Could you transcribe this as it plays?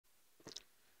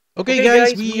Okay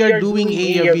guys, we are doing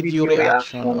a video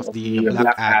reaction of the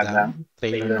Black Adam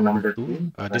trailer number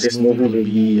 2. This movie will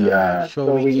be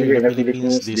showing here in the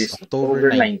Philippines this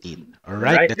October 19.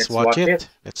 Alright, let's watch it.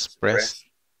 Let's press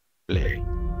play.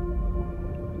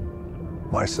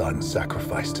 My son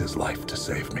sacrificed his life to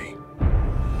save me.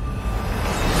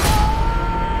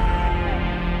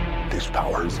 These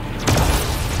powers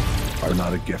are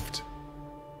not a gift,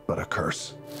 but a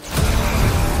curse.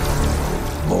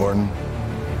 Born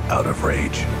out of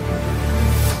rage.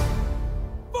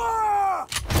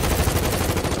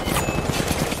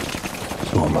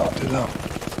 Là.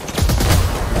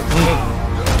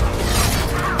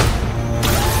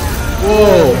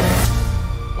 Whoa!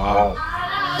 Wow.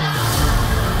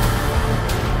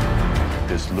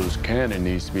 This loose cannon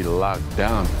needs to be locked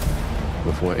down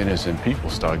before innocent people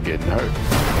start getting hurt.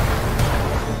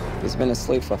 He's been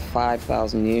asleep for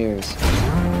 5,000 years.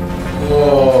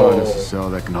 Whoa. Find us a cell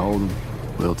that can hold him.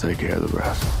 We'll take care of the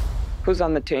rest. Who's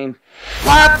on the team?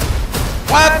 What?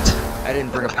 What? I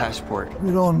didn't bring a passport.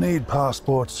 We don't need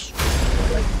passports.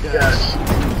 Yes.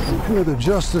 We're the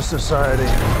Justice Society.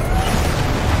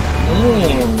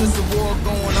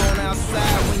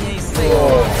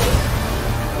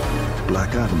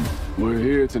 Black Adam. We're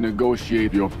here to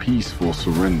negotiate your peaceful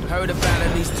surrender. Heard about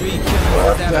at least 3 killings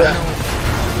that I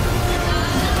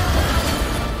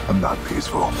know. I'm not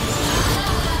peaceful.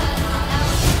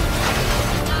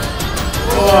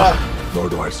 Nor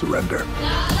do I surrender.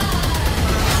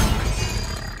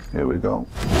 Here we go.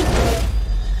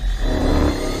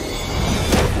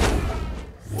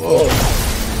 Whoa.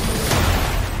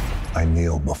 I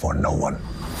kneel before no one.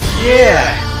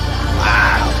 Yeah!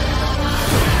 Wow.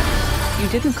 You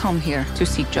didn't come here to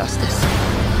seek justice.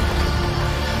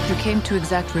 You came to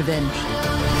exact revenge. Too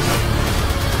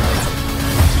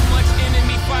much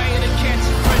enemy fire to catch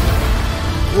a friend.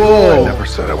 Whoa! I never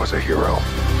said I was a hero.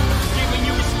 Giving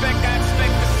you respect, I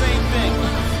expect the same thing.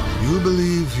 You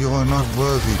believe you are not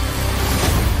worthy,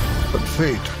 but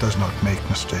fate does not make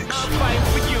mistakes. I'm fighting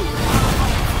for you.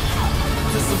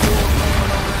 There's a war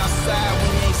going on outside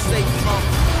when you ain't safe from.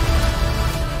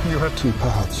 You have two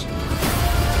paths.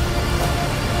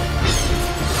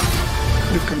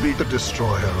 You can be the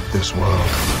destroyer of this world,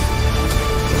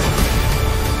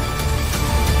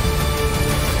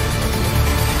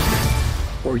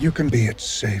 or you can be its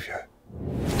savior.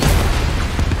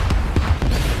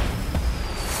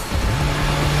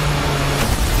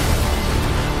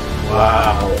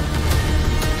 Wow.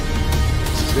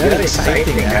 It's very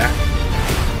exciting, yeah.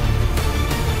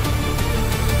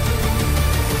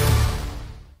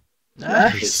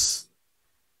 Nice.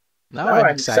 Now I'm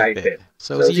excited.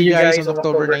 So see you guys on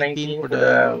October 19 for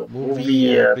the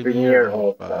movie premiere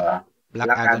of Black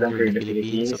Adam here in the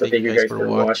Philippines. So thank you guys for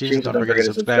watching. Don't forget to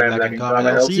subscribe, like, and comment.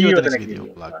 I'll see you in the next video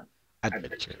vlog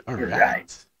adventure.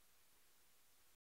 Alright.